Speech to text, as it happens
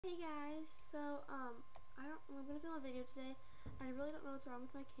Hey guys, so I'm gonna film a video today, and I really don't know what's wrong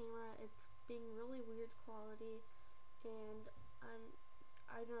with my camera. It's being really weird quality, and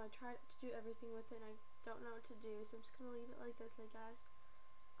I don't know, I tried to do everything with it and I don't know what to do, so I'm just gonna leave it like this, I guess.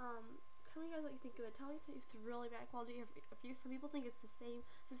 Tell me guys what you think of it. Tell me if it's really bad quality, or if some people think it's the same,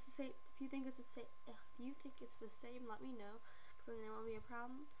 just the same. If you think it's the same, let me know, because then there won't be a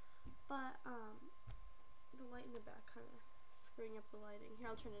problem. But the light in the back kind of screwing up the lighting. Here,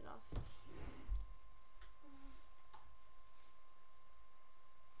 I'll turn it off.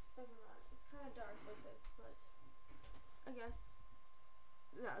 Never mind. It's kind of dark like this, but I guess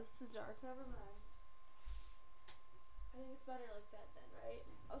no, this is dark. Never mind. I think it's better like that then, right?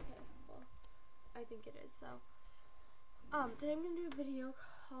 Okay. Well, I think it is. So, today I'm gonna do a video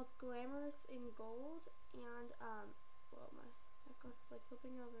called "Glamorous in Gold," and well, my necklace is like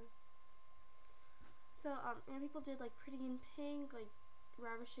flipping over. So, and people did like Pretty in Pink, like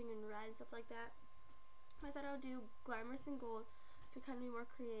Ravishing in Red, and stuff like that. I thought I would do Glamorous in Gold to kind of be more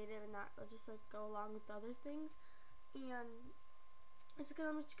creative and not just like go along with the other things. And I'm just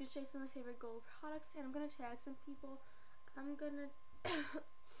gonna show you some of my favorite gold products, and I'm gonna tag some people. I'm gonna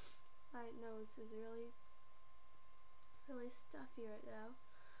my nose is really stuffy right now.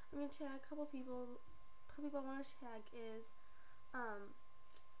 I'm gonna tag a couple people. I want to tag is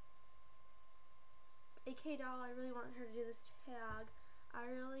AK Doll. I really want her to do this tag. I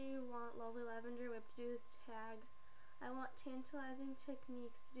really want Lovely Lavender Whip to do this tag. I want Tantalizing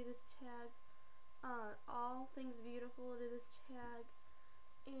Techniques to do this tag. All Things Beautiful to do this tag.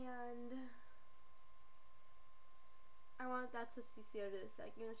 And I want That's a CCO to do this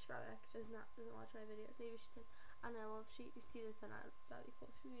tag. You know, she probably doesn't watch my videos. Maybe she does. I don't know. Well, if you see this, then that'd be cool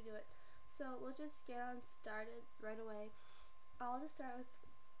if you do it. So let's just get on started right away. I'll just start with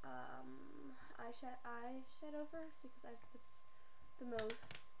eyeshadow first, because that's the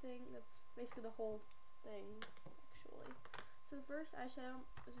most thing. That's basically the whole thing, actually. So the first eyeshadow,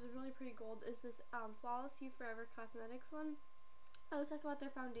 which is really pretty gold, is this Flawless You Forever Cosmetics one. I was talking about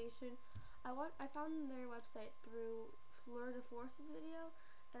their foundation. I found their website through Fleur de Force's video,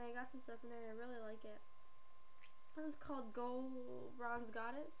 and I got some stuff in there and I really like it. This is called Gold Bronze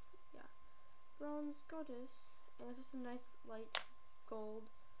Goddess. Yeah, Bronze Goddess, and it's just a nice light gold.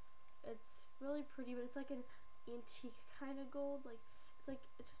 It's really pretty, but it's like an antique kind of gold. Like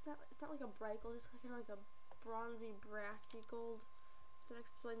it's not like a bright gold. It's kind of like a bronzy, brassy gold. That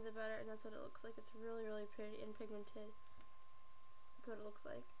explains it better, and that's what it looks like. It's really pretty and pigmented. That's what it looks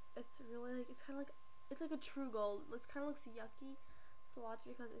like. It's really like it's like a true gold. It kind of looks yucky, so watch,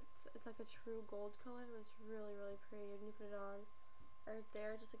 because it's like a true gold color, but it's really pretty. And you put it on right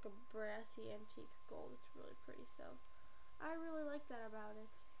there, just like a brassy antique gold. It's really pretty. So I really like that about it.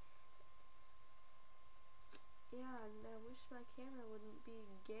 Yeah, and I wish my camera wouldn't be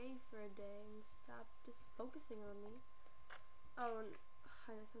gay for a day and stop just focusing on me. Oh, and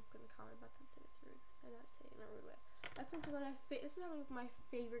I just was gonna comment about that and say it's rude. I'm not saying it in a rude way. That's one thing this is probably my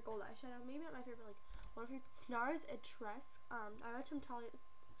favorite gold eyeshadow. Maybe not my favorite, like one of my favorite. Snars Etrusque. I read some Etrusque.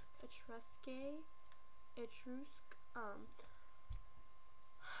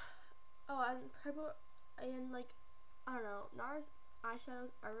 Oh, and purple, and like, I don't know, NARS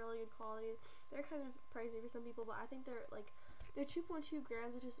eyeshadows are really good quality. They're kind of pricey for some people, but I think they're 2.2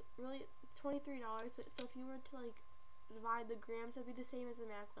 grams, which is really, it's $23. But so if you were to like divide the grams, it'd be the same as the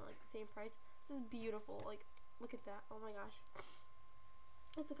MAC one, like the same price. This is beautiful. Like, look at that. Oh my gosh.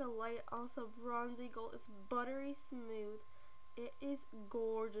 It's like a light, also bronzy gold. It's buttery smooth. It is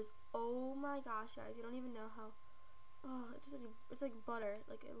gorgeous. Oh my gosh, guys, you don't even know how. Oh, it's like butter.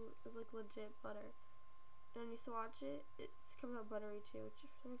 Like it's like legit butter. And when you swatch it, it comes out buttery too, which for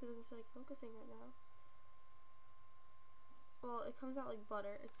some reason doesn't feel like focusing right now. Well, it comes out like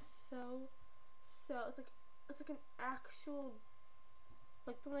butter. It's it's like an actual,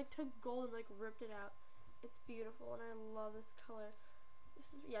 like someone like took gold and like ripped it out. It's beautiful, and I love this color.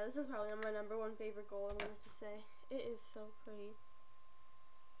 This is probably my #1 favorite gold. I'm gonna have to say it is so pretty.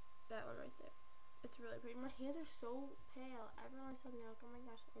 That one right there. It's really pretty. My hands are so pale. Everyone always tells me, like, oh my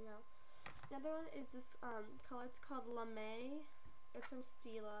gosh, I know. Another one is this color. It's called Lame. It's from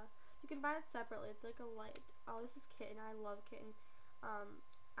Stila. You can buy it separately. It's like a light. Oh, this is Kitten. I love Kitten. A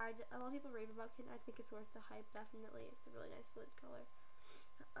lot of people rave about Kitten. I think it's worth the hype, definitely. It's a really nice lid color.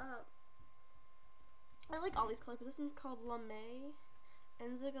 I like all these colors, but this one's called Lame,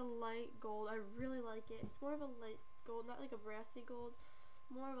 and it's like a light gold. I really like it. It's more of a light gold, not like a brassy gold.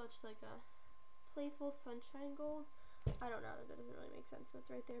 More of a, just like a playful sunshine gold. I don't know, that doesn't really make sense what's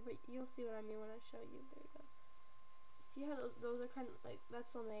right there, but you'll see what I mean when I show you. There you go. See how those are kind of like,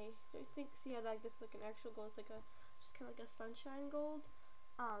 that's Lame. Don't you think? See how like this is like an actual gold? It's like just kind of like a sunshine gold.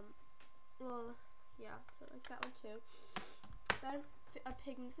 Well, yeah, so like that one too. Then a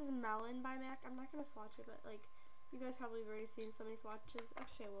pigment. This is Melon by MAC. I'm not gonna swatch it, but like you guys probably have already seen so many swatches.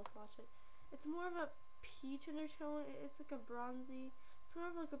 Actually, I will swatch it. It's more of a peach undertone. It's like a bronzy. It's more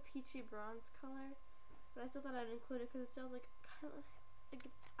of like a peachy bronze color. But I still thought I'd include it because it still like kind of like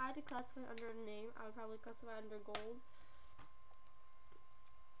if I had to classify it under a name, I would probably classify it under gold.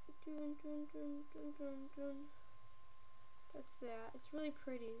 That's that. It's really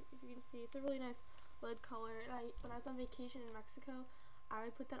pretty. If you can see, it's a really nice lid color. And when I was on vacation in Mexico, I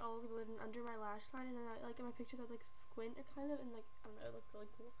would put that all over the lid and under my lash line, and then I, like in my pictures, I'd like squint it kind of, and like I don't know, it looked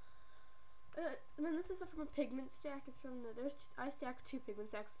really cool. And then this is from a pigment stack. It's from the I stacked 2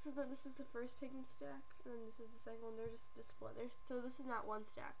 pigment stacks. This is the first pigment stack, and then this is the second one. They're just split. So this is not 1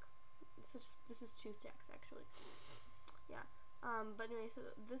 stack. This is 2 stacks actually. Yeah. But anyway, so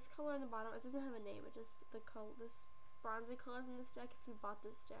this color on the bottom, it doesn't have a name. It just this bronzy color from this stack. If you bought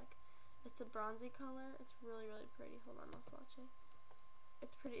this stack, it's a bronzy color. It's really pretty. Hold on, I'll swatch it.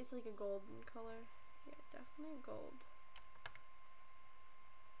 It's pretty. It's like a golden color. Yeah, definitely gold.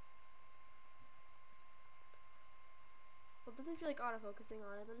 Well, it doesn't feel like autofocusing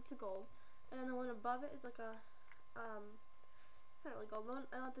on it, but it's a gold. And then the one above it is like a, it's not really gold. The one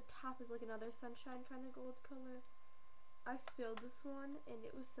at the top is like another sunshine kind of gold color. I spilled this one, and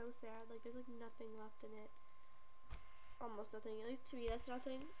it was so sad. Like, there's like nothing left in it. Almost nothing. At least to me, that's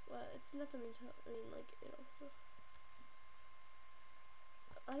nothing. But it's nothing until, I mean, like, it also.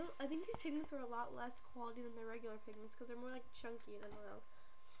 I think these pigments are a lot less quality than the regular pigments because they're more like chunky, and I don't know.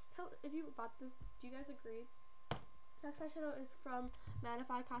 If you bought this, do you guys agree? Next eyeshadow is from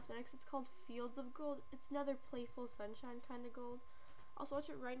Mattify Cosmetics. It's called Fields of Gold. It's another playful sunshine kind of gold. I'll swatch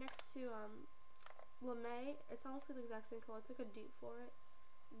it right next to Lame. It's honestly the exact same color. It's like a dupe for it.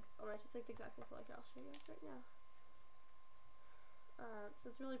 Oh my gosh, it's like the exact same color. Okay, I'll show you guys right now.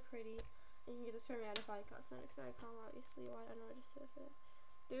 So it's really pretty. And you can get this from Mattify Cosmetics. Obviously, why I don't know what I just said for that.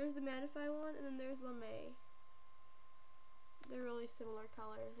 There's the Mattify one, and then there's Lame. They're really similar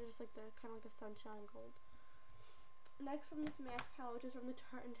colors. They're just like the kind of like a sunshine gold. Next from this MAC palette, which is from the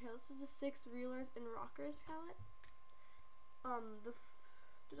Tarte and Tail. This is the 6 Reelers and Rockers palette.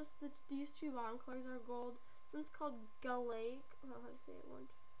 These 2 bottom colors are gold. This one's called Galaic. I don't know how to say it.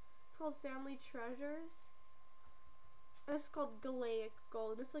 It's called Family Treasures. And it's called Galaic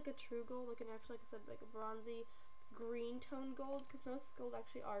Gold. And it's like a true gold, like actually, like I said, like a bronzy green tone gold. Because most gold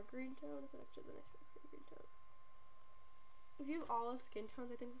actually are green tones. So it actually is an extra green tone. If you have olive skin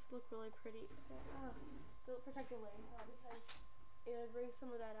tones, I think this would look really pretty. Protect your lane because it would bring some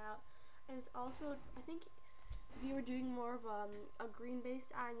of that out. And it's also, I think, if you were doing more of a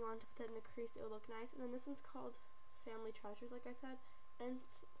green-based eye and you wanted to put that in the crease, it would look nice. And then this one's called Family Treasures, like I said. And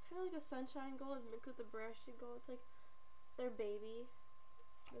it's kind of like a sunshine gold mixed with the brushy gold. It's like their baby.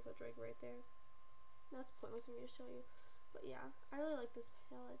 There's a drink right there. That's pointless for me to show you. But yeah, I really like this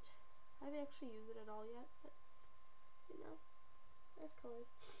palette. I haven't actually used it at all yet, but you know. Nice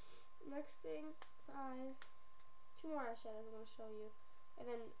colors. Next thing is 2 more eyeshadows I'm going to show you. And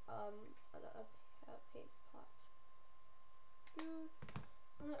then a paint pot.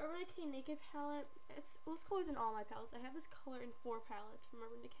 On the Urban Decay Naked palette, this color's in all my palettes. I have this color in 4 palettes from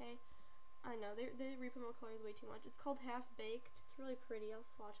Urban Decay. I know, they re-promote colors way too much. It's called Half Baked. It's really pretty. I'll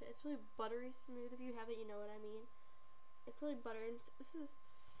swatch it. It's really buttery smooth. If you have it, you know what I mean. It's really buttery. And this is...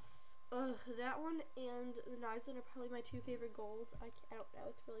 that one and the Nice one are probably my 2 favorite golds. I don't know.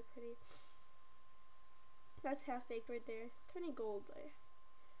 It's really pretty. That's Half Baked right there. Too many golds.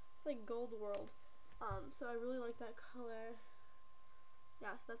 It's like Gold World. So I really like that color.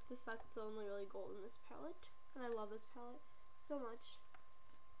 Yeah, so that's the only really gold in this palette. And I love this palette so much.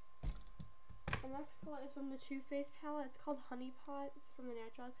 The next palette is from the Too Faced palette. It's called Honey Pot. It's from the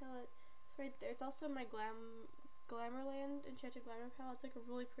Natural palette. It's right there. It's also in my Glamourland Enchanted Glamour palette. It's like a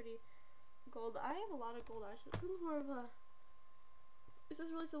really pretty gold. I have a lot of gold eyeshadow. This one's more of a... This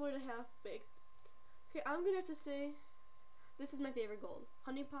is really similar to Half Baked. Okay, I'm gonna have to say this is my favorite gold.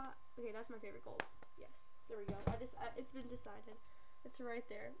 Honey Pot. Okay, that's my favorite gold. Yes, there we go. It's been decided. It's right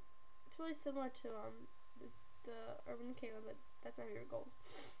there. It's really similar to the Urban Decay one, but that's my favorite gold.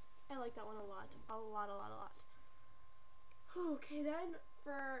 I like that one a lot. A lot. Okay, then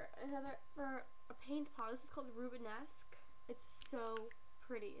for a paint pot, this is called Rubenesque. It's so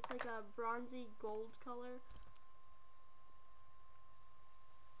pretty. It's like a bronzy gold color.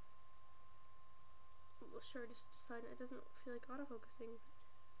 Well, sure, just decided it doesn't feel like autofocusing.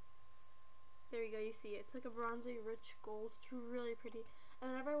 There you go, you see it. It's like a bronzy rich gold. It's really pretty.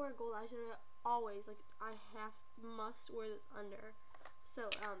 And whenever I wear gold eyeshadow, always, like, I must wear this under. So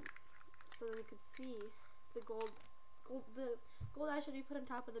then you can see the gold the gold eyeshadow you put on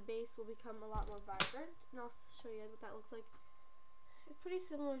top of the base will become a lot more vibrant. And I'll show you guys what that looks like. It's pretty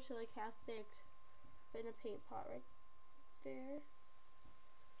similar to like half baked, but in a paint pot right there.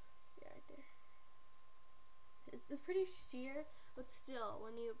 Yeah, right there. It's pretty sheer, but still,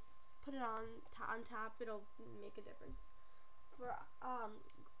 when you put it on top, it'll make a difference. For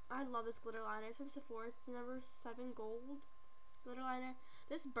I love this glitter liner. It's from Sephora. It's the number 7 gold glitter liner.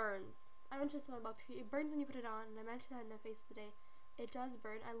 This burns. I mentioned something about it burns when you put it on, and I mentioned that in my face today. It does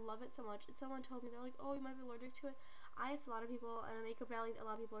burn. I love it so much. And someone told me, they're like, oh, you might be allergic to it. I asked a lot of people, and in Makeup Valley, a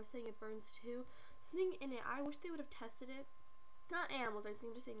lot of people are saying it burns too. Something in it, I wish they would have tested it. Not animals or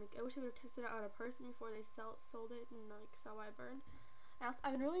anything, I'm just saying, like, I wish they would have tested it on a person before they sold it and like saw why it burned.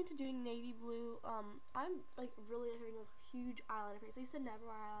 I've been really into doing navy blue. I'm like really having a huge eyeliner face. I used to never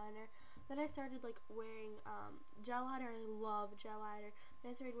wear eyeliner. Then I started like wearing gel liner. I love gel liner.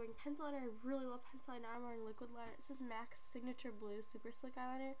 Then I started wearing pencil liner. I really love pencil liner. Now I'm wearing liquid liner. This is MAC's Signature Blue Super Slick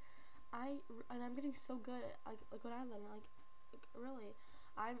Eyeliner. And I'm getting so good at like liquid eyeliner. Like really,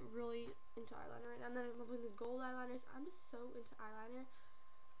 I'm really into eyeliner right now. And then I'm loving the gold eyeliners. I'm just so into eyeliner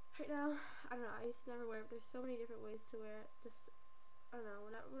right now. I don't know. I used to never wear it, but there's so many different ways to wear it. Just I don't know,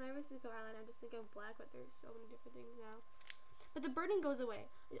 whenever I think of eyeliner, I just think of black, but there's so many different things now. But the burning goes away.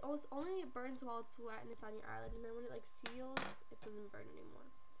 It only burns while it's wet and it's on your eyelid, and then when it like seals, it doesn't burn anymore.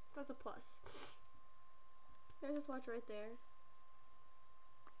 That's a plus. There's a swatch right there.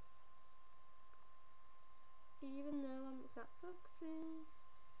 Even though I'm not focusing.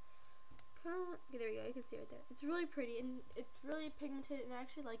 Come on. Okay, there we go. You can see it right there. It's really pretty, and it's really pigmented, and I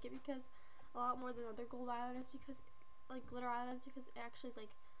actually like it because a lot more than other gold eyeliners, because like glitter eyeliners, because it actually is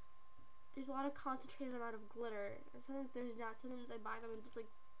like there's a lot of concentrated amount of glitter, and sometimes there's not. Sometimes I buy them and just like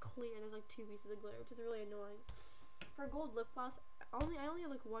clear, there's like 2 pieces of glitter, which is really annoying. For gold lip gloss, I only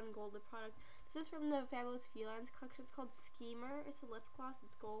have like 1 gold lip product. This is from the Fabulous Felines collection. It's called Schemer. It's a lip gloss.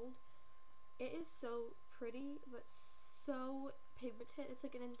 It's gold. It is so pretty, but so pigmented. It's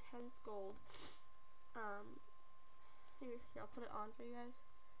like an intense gold. Maybe here, I'll put it on for you guys.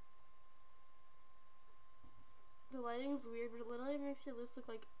 The lighting's weird, but it literally makes your lips look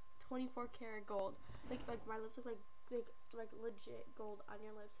like 24 karat gold. Like my lips look like legit gold on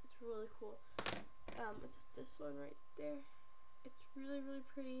your lips. It's really cool. It's this one right there. It's really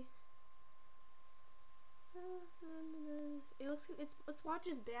pretty. It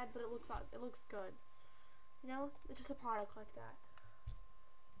swatches bad, but it looks good. You know, it's just a product like that.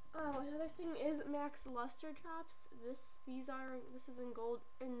 Another thing is MAC's Luster Drops. This is in gold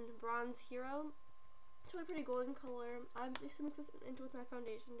and bronze hero. It's really pretty golden color. I used to mix this into with my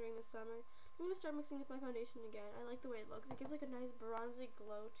foundation during the summer. I'm gonna start mixing with my foundation again. I like the way it looks. It gives like a nice bronzy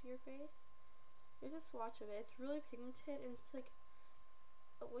glow to your face. There's a swatch of it. It's really pigmented, and it's like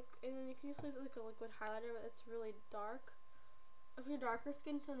and then you can use it like a liquid highlighter, but it's really dark. If you're darker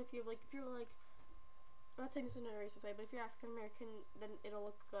skin tone, if you're like I'm not saying this in a racist way, but if you're African American, then it'll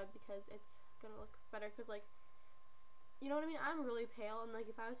look good because it's gonna look better. Cause like, you know what I mean? I'm really pale, and like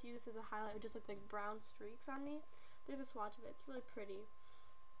if I was to use this as a highlight, it would just look like brown streaks on me. There's a swatch of it. It's really pretty.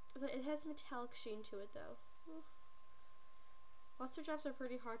 It has metallic sheen to it though. Luster drops are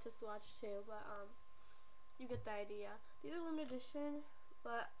pretty hard to swatch too, but you get the idea. These are limited edition,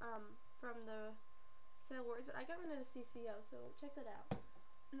 but from the Sale Wars, but I got one at a CCO, so check that out.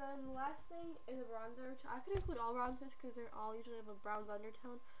 And then the last thing is a bronzer, which I could include all bronzers because they're all usually have a bronze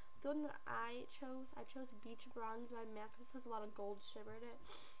undertone. The one that I chose Beach Bronze by MAC. This has a lot of gold shimmer in it.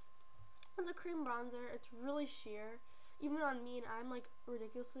 It's a cream bronzer. It's really sheer. Even on me, and I'm like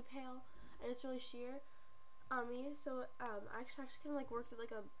ridiculously pale, and it's really sheer on me. So actually kind of like works as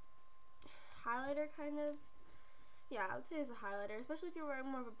like a highlighter kind of. Yeah, I would say it's a highlighter, especially if you're wearing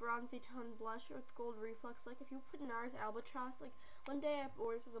more of a bronzy tone blush with gold reflex. Like if you put NARS Albatross, like one day I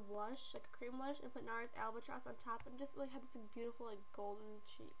wore this as a blush, like a cream blush, and put NARS Albatross on top, and just like have this like, beautiful like golden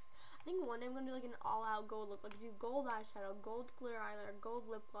cheeks. I think one day I'm gonna do like an all-out gold look, like do gold eyeshadow, gold glitter eyeliner,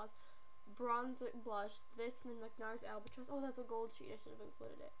 gold lip gloss, bronze blush, this, and then like NARS Albatross. Oh, that's a gold sheet. I should have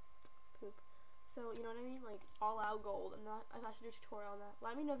included it. Poop. So you know what I mean? Like all-out gold, and I should do a tutorial on that.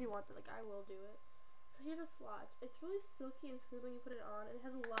 Let me know if you want that. Like I will do it. So here's a swatch. It's really silky and smooth when you put it on, and it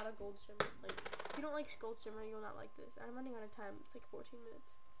has a lot of gold shimmer. Like, if you don't like gold shimmer, you'll not like this. I'm running out of time. It's like 14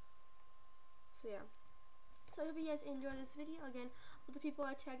 minutes. So yeah. So I hope you guys enjoyed this video. Again, all the people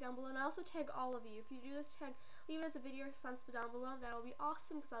I tagged down below, and I also tag all of you. If you do this, leave it as a video response down below. That will be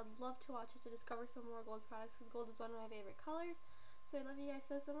awesome because I'd love to watch it to discover some more gold products because gold is one of my favorite colors. So I love you guys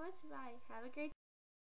so much. Bye. Have a great day.